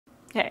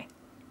Okay,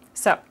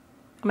 so I'm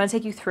gonna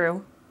take you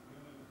through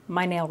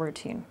my nail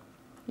routine.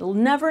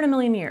 Never in a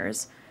million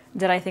years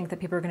did I think that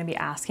people are gonna be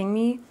asking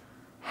me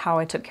how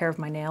I took care of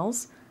my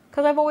nails,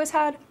 because I've always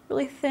had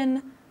really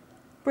thin,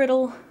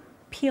 brittle,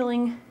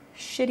 peeling,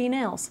 shitty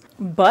nails.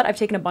 But I've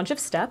taken a bunch of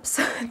steps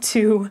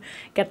to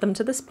get them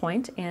to this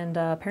point, and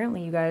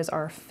apparently you guys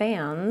are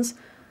fans.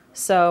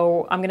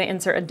 So I'm gonna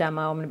insert a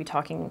demo. I'm gonna be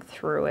talking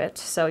through it,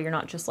 so you're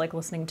not just like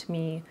listening to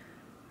me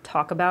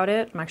talk about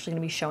it. I'm actually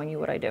gonna be showing you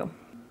what I do.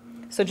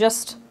 So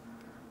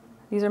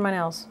these are my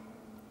nails.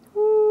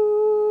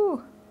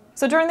 Woo!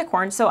 So during the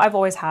quarantine, so I've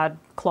always had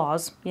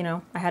claws, you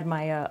know, I had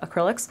my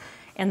acrylics.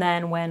 And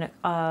then when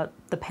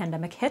the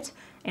pandemic hit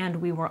and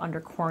we were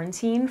under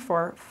quarantine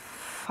for,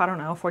 I don't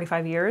know,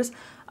 45 years,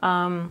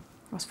 I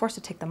was forced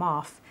to take them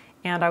off.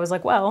 And I was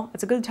like, well,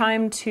 it's a good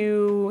time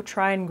to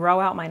try and grow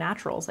out my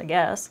naturals, I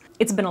guess.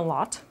 It's been a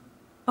lot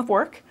of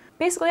work.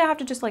 Basically, I have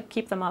to just like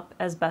keep them up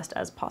as best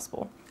as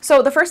possible.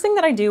 So the first thing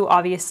that I do,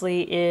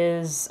 obviously,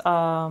 is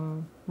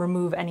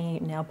remove any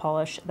nail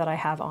polish that I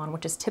have on,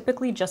 which is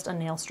typically just a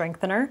nail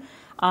strengthener.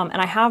 And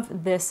I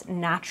have this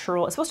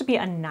natural, it's supposed to be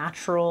a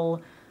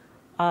natural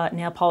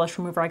nail polish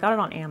remover. I got it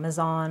on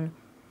Amazon.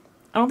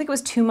 I don't think it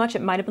was too much.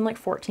 It might have been like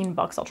 14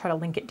 bucks. I'll try to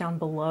link it down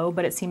below,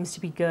 but it seems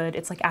to be good.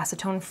 It's like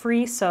acetone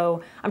free.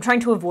 So I'm trying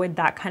to avoid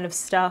that kind of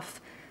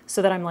stuff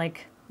so that I'm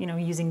like, you know,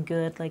 using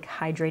good, like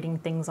hydrating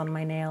things on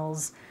my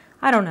nails.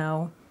 I don't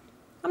know.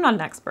 I'm not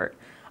an expert.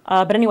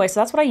 But anyway, so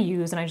that's what I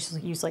use. And I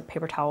just use like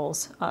paper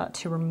towels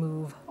to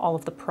remove all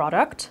of the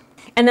product.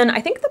 And then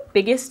I think the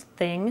biggest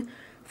thing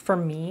for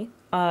me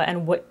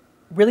and what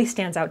really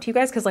stands out to you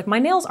guys, because like my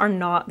nails are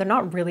not, they're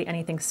not really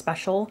anything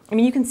special. I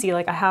mean, you can see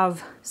like I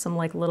have some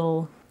like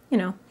little, you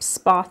know,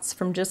 spots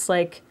from just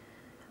like,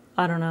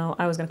 I don't know,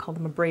 I was gonna call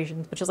them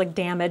abrasions, but just like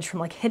damage from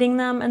like hitting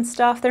them and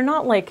stuff. They're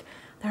not like,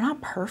 they're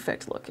not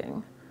perfect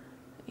looking.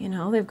 You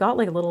know, they've got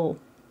like little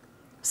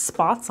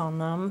spots on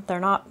them. They're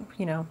not,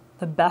 you know,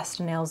 the best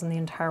nails in the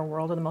entire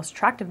world or the most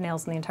attractive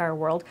nails in the entire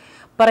world.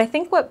 But I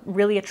think what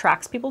really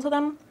attracts people to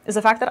them is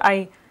the fact that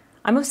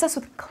I'm obsessed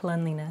with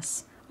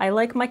cleanliness. I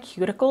like my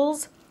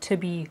cuticles to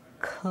be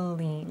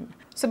clean.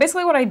 So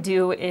basically what I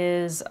do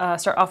is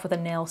start off with a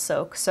nail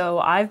soak. So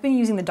I've been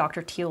using the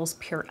Dr. Teal's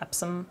Pure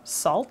Epsom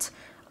Salt.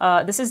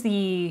 This is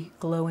the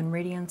Glow and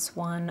Radiance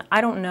one.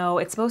 I don't know,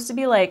 it's supposed to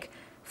be like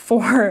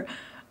for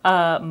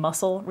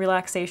muscle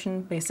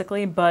relaxation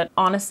basically, but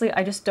honestly,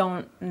 I just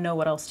don't know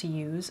what else to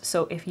use.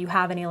 So if you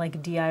have any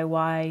like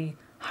DIY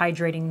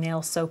hydrating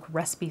nail soak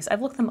recipes,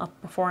 I've looked them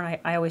up before and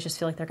I always just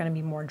feel like they're gonna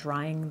be more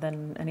drying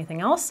than anything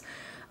else.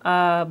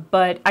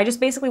 But I just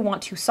basically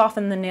want to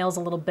soften the nails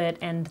a little bit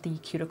and the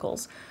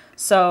cuticles.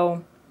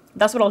 So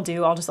that's what I'll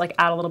do. I'll just like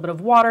add a little bit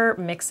of water,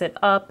 mix it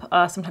up.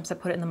 Sometimes I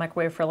put it in the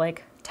microwave for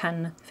like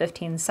 10,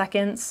 15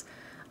 seconds,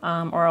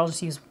 or I'll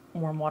just use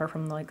warm water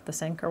from like the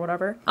sink or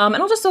whatever. And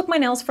I'll just soak my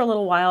nails for a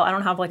little while. I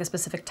don't have like a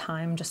specific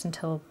time, just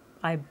until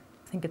I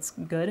think it's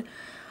good.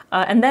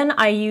 And then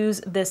I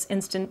use this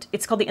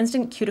it's called the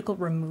Instant Cuticle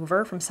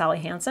Remover from Sally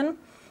Hansen.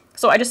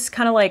 So I just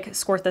kind of like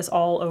squirt this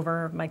all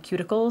over my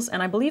cuticles,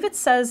 and I believe it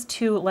says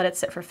to let it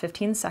sit for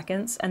 15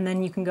 seconds, and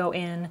then you can go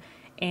in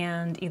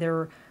and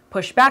either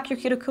push back your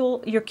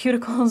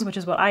cuticles, which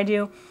is what I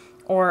do,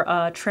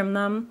 or trim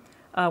them,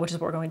 which is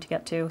what we're going to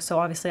get to. So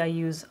obviously I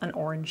use an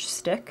orange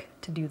stick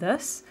to do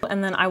this.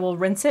 And then I will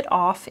rinse it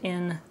off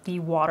in the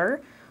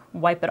water,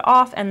 wipe it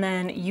off, and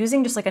then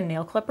using just like a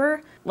nail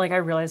clipper, like I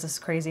realize this is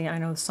crazy, I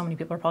know so many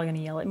people are probably gonna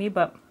yell at me,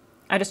 but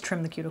I just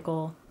trim the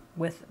cuticle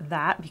with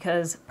that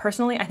because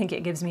personally I think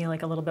it gives me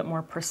like a little bit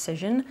more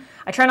precision.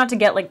 I try not to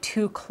get like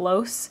too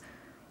close,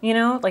 you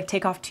know, like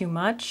take off too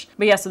much.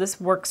 But yeah, so this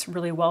works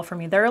really well for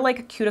me. There are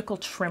like cuticle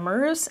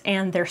trimmers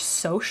and they're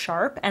so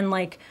sharp and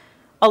like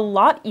a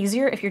lot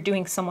easier if you're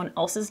doing someone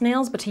else's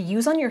nails, but to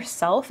use on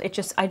yourself,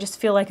 I just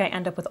feel like I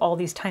end up with all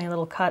these tiny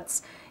little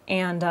cuts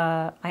and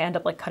I end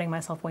up like cutting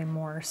myself way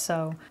more.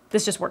 So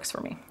this just works for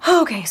me.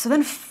 Okay, so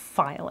then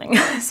filing.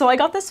 So I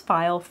got this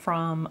file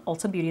from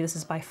Ulta Beauty. This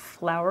is by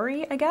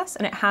Flowery, I guess,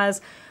 and it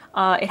has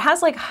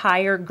like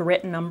higher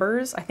grit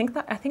numbers. I think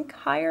the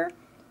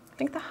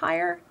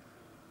higher,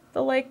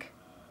 the like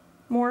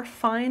more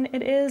fine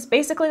it is.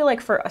 Basically,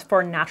 like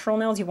for natural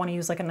nails, you want to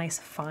use like a nice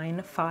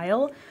fine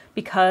file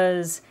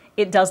because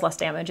it does less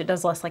damage. It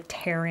does less like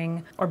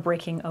tearing or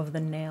breaking of the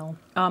nail.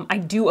 I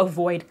do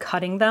avoid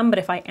cutting them, but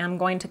if I am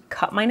going to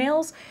cut my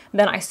nails,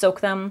 then I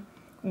soak them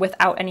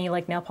without any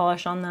like nail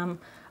polish on them.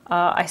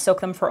 I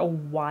soak them for a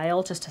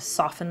while just to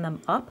soften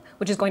them up,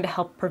 which is going to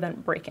help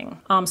prevent breaking.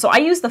 So I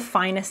use the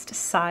finest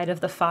side of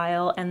the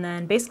file, and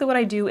then basically what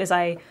I do is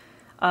I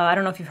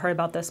don't know if you've heard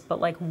about this, but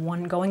like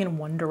going in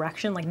one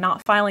direction, like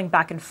not filing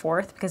back and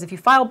forth, because if you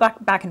file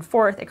back and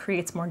forth, it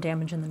creates more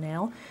damage in the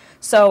nail.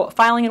 So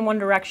filing in one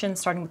direction,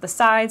 starting with the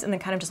sides, and then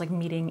kind of just like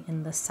meeting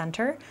in the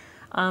center.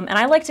 And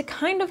I like to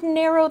kind of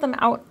narrow them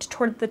out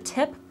toward the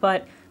tip,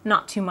 but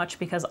not too much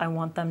because I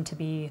want them to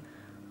be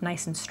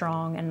nice and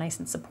strong and nice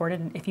and supported.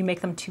 And if you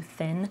make them too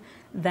thin,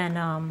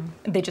 then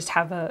they just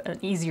have an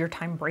easier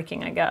time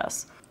breaking, I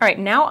guess. All right,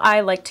 now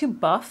I like to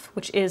buff,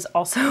 which is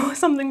also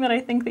something that I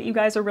think that you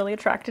guys are really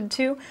attracted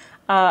to.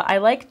 I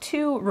like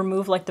to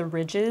remove like the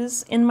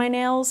ridges in my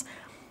nails.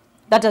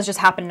 That does just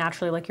happen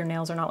naturally, like your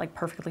nails are not like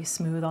perfectly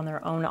smooth on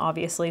their own,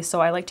 obviously.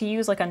 So I like to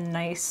use like a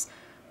nice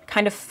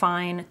kind of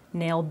fine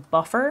nail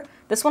buffer.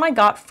 This one I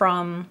got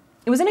from,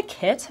 it was in a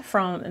kit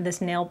from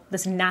this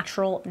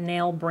natural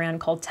nail brand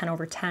called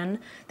 10/10.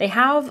 They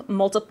have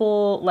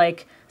multiple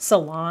like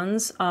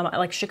salons,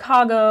 like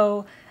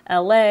Chicago,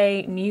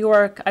 LA, New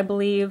York, I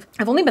believe.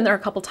 I've only been there a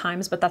couple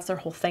times, but that's their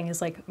whole thing,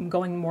 is like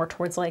going more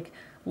towards like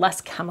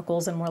less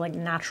chemicals and more like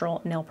natural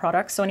nail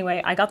products. So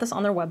anyway, I got this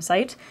on their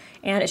website,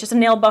 and it's just a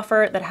nail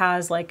buffer that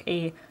has like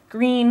a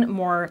green,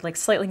 more like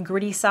slightly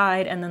gritty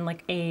side, and then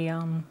like a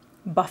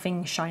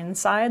buffing shine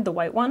side, the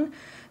white one.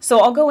 So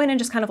I'll go in and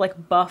just kind of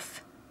like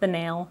buff the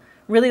nail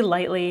really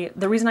lightly.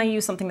 The reason I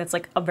use something that's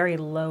like a very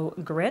low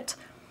grit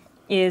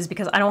is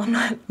because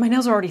my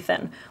nails are already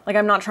thin. Like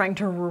I'm not trying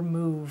to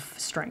remove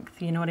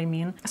strength, you know what I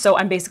mean? So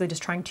I'm basically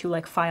just trying to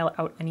like file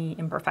out any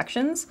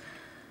imperfections.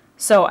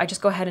 So I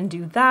just go ahead and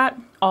do that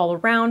all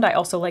around. I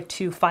also like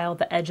to file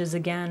the edges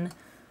again.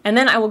 And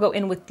then I will go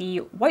in with the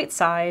white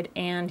side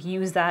and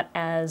use that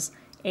as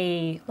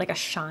like a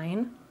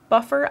shine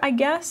buffer, I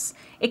guess.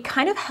 It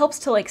kind of helps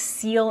to like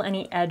seal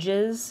any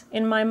edges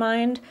in my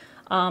mind.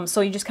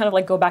 So you just kind of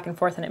like go back and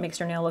forth and it makes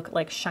your nail look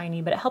like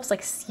shiny, but it helps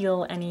like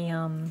seal any,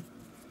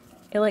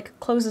 it like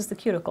closes the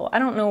cuticle. I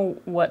don't know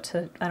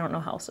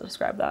how else to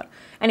describe that.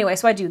 Anyway,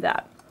 so I do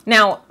that.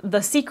 Now,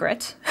 the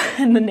secret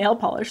and the nail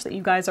polish that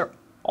you guys are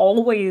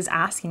always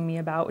asking me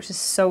about, which is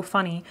so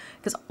funny,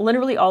 because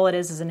literally all it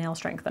is a nail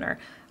strengthener,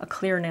 a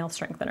clear nail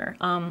strengthener.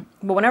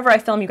 But whenever I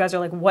film, you guys are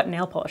like, what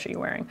nail polish are you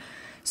wearing?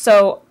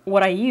 So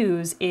what I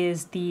use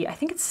is I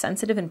think it's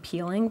Sensitive and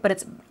Peeling, but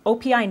it's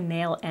OPI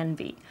Nail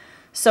Envy.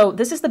 So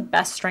this is the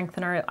best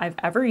strengthener I've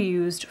ever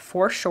used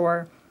for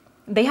sure.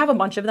 They have a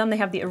bunch of them. They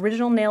have the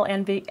original Nail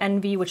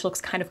Envy, which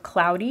looks kind of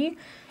cloudy.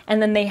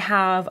 And then they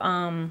have,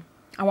 I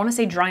want to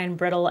say Dry and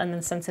Brittle, and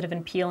then Sensitive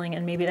and Peeling,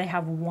 and maybe they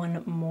have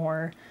one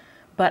more.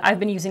 But I've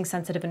been using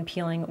Sensitive and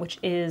Peeling, which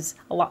is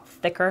a lot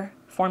thicker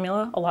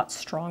formula, a lot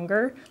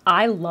stronger.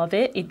 I love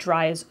it. It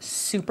dries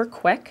super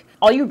quick.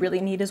 All you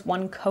really need is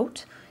one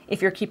coat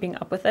if you're keeping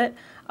up with it.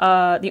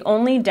 The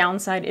only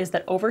downside is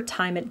that over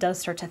time it does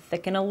start to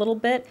thicken a little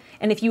bit.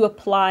 And if you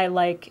apply,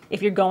 like,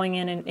 if you're going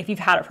in and if you've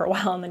had it for a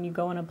while and then you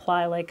go and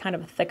apply like kind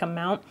of a thick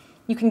amount,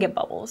 you can get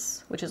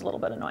bubbles, which is a little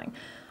bit annoying.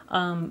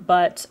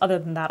 But other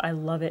than that, I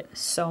love it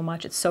so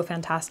much. It's so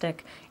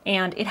fantastic.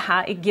 And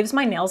it gives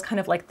my nails kind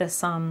of like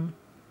this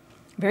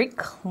very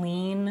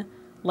clean,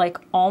 like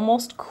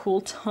almost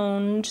cool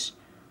toned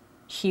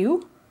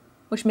hue,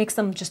 which makes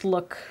them just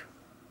look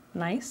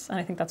nice. And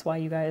I think that's why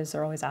you guys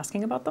are always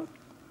asking about them.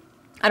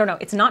 I don't know,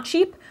 it's not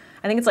cheap.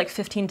 I think it's like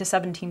 $15 to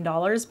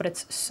 $17, but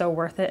it's so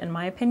worth it in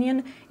my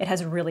opinion. It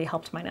has really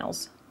helped my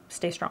nails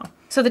stay strong.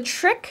 So the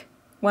trick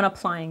when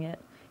applying it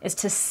is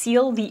to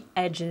seal the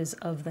edges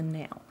of the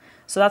nail.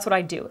 So that's what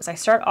I do, is I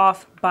start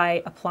off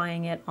by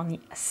applying it on the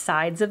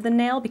sides of the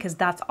nail, because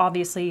that's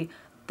obviously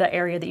the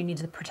area that you need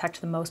to protect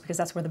the most, because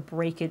that's where the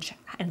breakage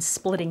and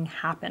splitting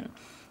happen.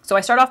 So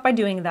I start off by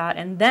doing that,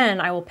 and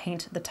then I will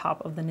paint the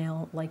top of the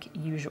nail like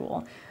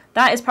usual.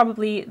 That is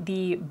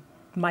probably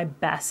my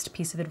best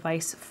piece of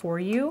advice for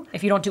you.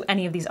 If you don't do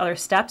any of these other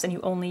steps and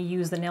you only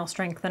use the nail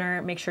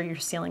strengthener, make sure you're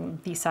sealing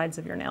the sides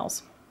of your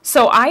nails.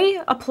 So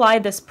I apply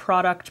this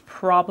product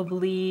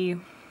probably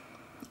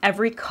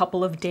every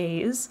couple of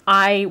days.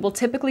 I will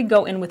typically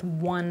go in with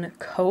one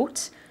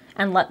coat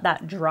and let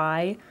that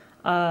dry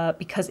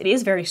because it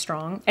is very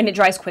strong and it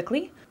dries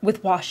quickly.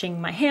 With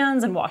washing my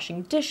hands and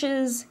washing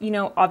dishes, you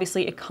know,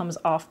 obviously it comes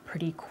off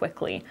pretty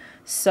quickly.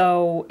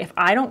 So if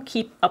I don't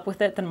keep up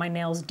with it, then my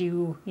nails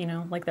do, you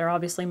know, like they're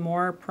obviously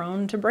more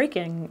prone to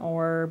breaking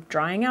or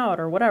drying out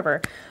or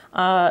whatever.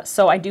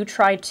 So I do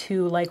try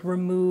to like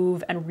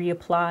remove and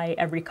reapply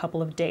every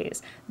couple of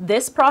days.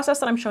 This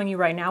process that I'm showing you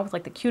right now with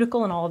like the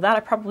cuticle and all of that,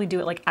 I probably do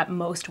it like at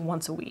most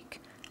once a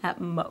week,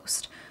 at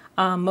most.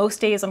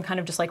 Most days I'm kind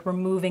of just like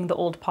removing the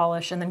old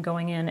polish and then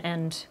going in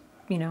and,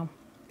 you know,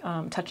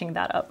 touching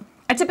that up.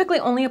 I typically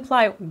only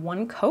apply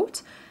one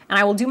coat, and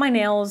I will do my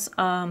nails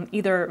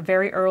either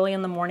very early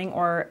in the morning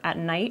or at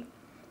night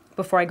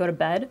before I go to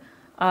bed.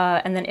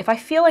 And then if I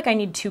feel like I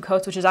need two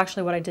coats, which is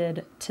actually what I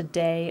did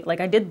today, like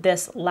I did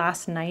this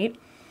last night,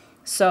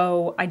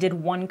 so I did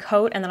one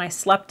coat and then I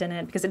slept in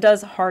it because it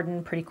does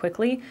harden pretty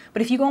quickly.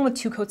 But if you go in with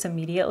two coats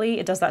immediately,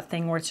 it does that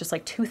thing where it's just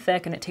like too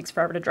thick and it takes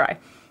forever to dry.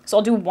 So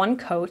I'll do one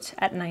coat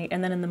at night,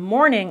 and then in the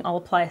morning I'll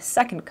apply a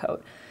second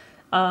coat.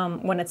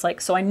 When it's like,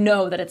 so I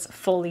know that it's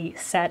fully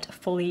set,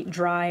 fully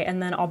dry,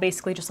 and then I'll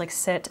basically just like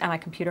sit at my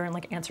computer and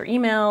like answer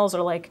emails,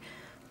 or like,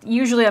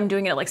 usually I'm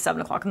doing it at like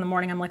 7 o'clock in the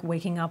morning. I'm like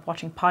waking up,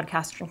 watching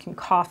podcasts, drinking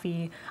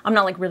coffee. I'm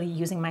not like really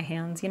using my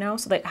hands, you know,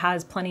 so that it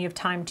has plenty of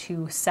time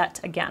to set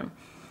again.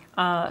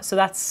 So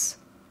that's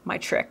my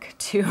trick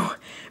to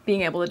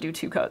being able to do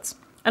two coats.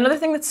 Another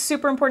thing that's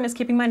super important is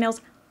keeping my nails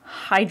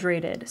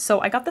hydrated.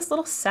 So I got this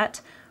little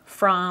set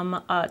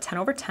from 10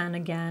 over 10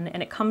 again,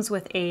 and it comes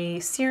with a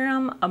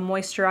serum, a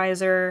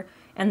moisturizer,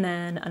 and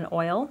then an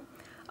oil.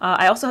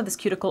 I also have this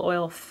cuticle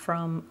oil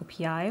from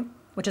OPI,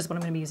 which is what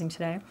I'm going to be using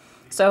today.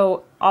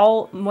 So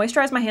I'll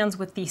moisturize my hands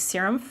with the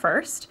serum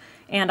first,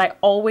 and I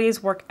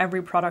always work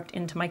every product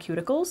into my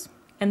cuticles.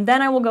 And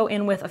then I will go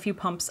in with a few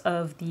pumps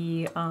of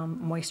the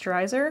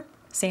moisturizer.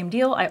 Same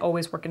deal, I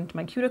always work into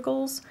my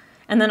cuticles.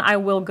 And then I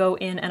will go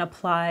in and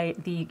apply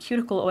the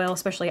cuticle oil,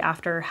 especially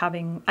after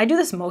having, I do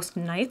this most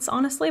nights,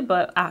 honestly,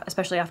 but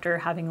especially after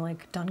having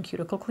like done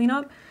cuticle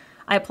cleanup.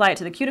 I apply it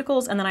to the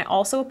cuticles, and then I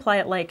also apply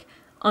it like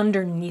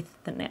underneath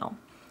the nail.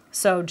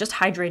 So just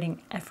hydrating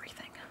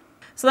everything.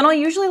 So then I'll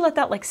usually let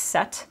that like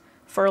set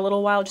for a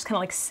little while, just kind of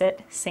like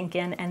sit, sink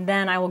in, and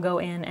then I will go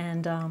in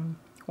and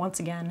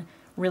once again,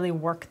 really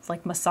work,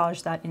 like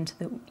massage that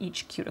into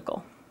each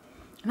cuticle.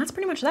 And that's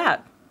pretty much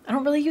that. I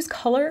don't really use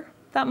color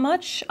that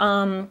much.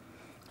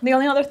 The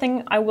only other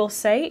thing I will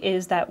say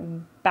is that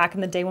back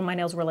in the day when my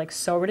nails were like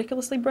so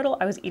ridiculously brittle,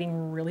 I was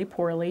eating really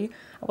poorly.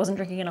 I wasn't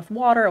drinking enough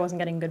water, I wasn't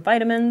getting good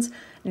vitamins.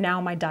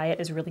 Now my diet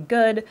is really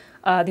good.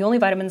 The only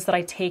vitamins that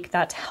I take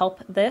that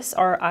help this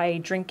are I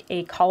drink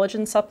a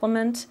collagen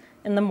supplement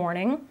in the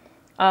morning.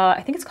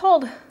 I think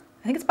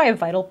it's by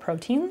Vital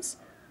Proteins.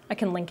 I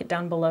can link it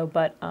down below,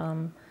 but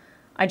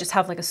I just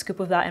have like a scoop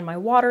of that in my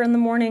water in the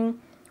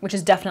morning, which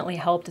has definitely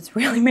helped. It's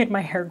really made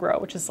my hair grow,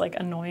 which is like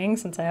annoying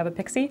since I have a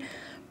pixie,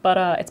 but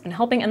it's been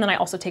helping. And then I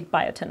also take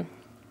biotin.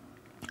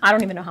 I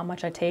don't even know how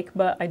much I take,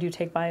 but I do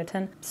take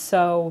biotin.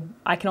 So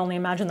I can only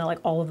imagine that like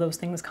all of those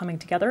things coming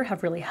together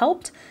have really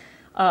helped.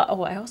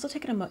 Oh, I also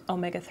take an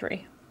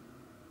omega-3.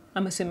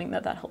 I'm assuming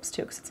that that helps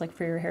too, because it's like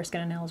for your hair,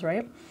 skin, and nails,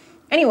 right?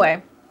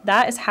 Anyway,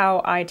 that is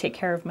how I take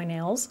care of my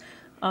nails.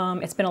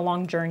 It's been a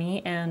long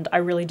journey, and I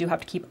really do have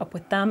to keep up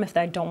with them if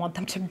I don't want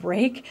them to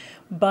break,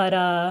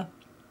 but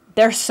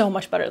they're so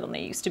much better than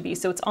they used to be.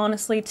 So it's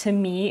honestly, to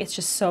me, it's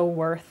just so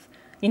worth,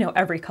 you know,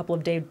 every couple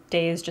of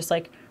days, just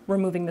like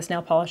removing this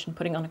nail polish and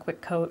putting on a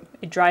quick coat.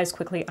 It dries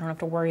quickly, I don't have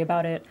to worry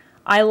about it.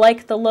 I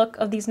like the look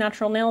of these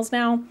natural nails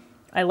now.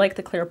 I like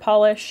the clear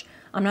polish.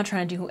 I'm not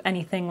trying to do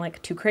anything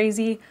like too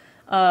crazy.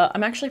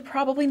 I'm actually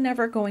probably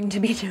never going to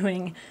be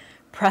doing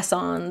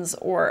press-ons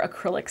or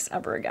acrylics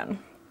ever again,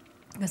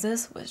 because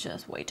this was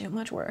just way too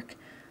much work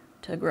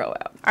to grow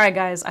out. All right,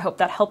 guys, I hope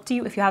that helped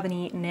you. If you have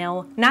any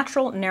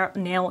natural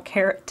nail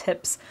care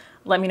tips,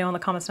 let me know in the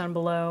comments down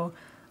below,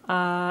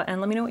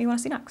 and let me know what you want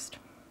to see next.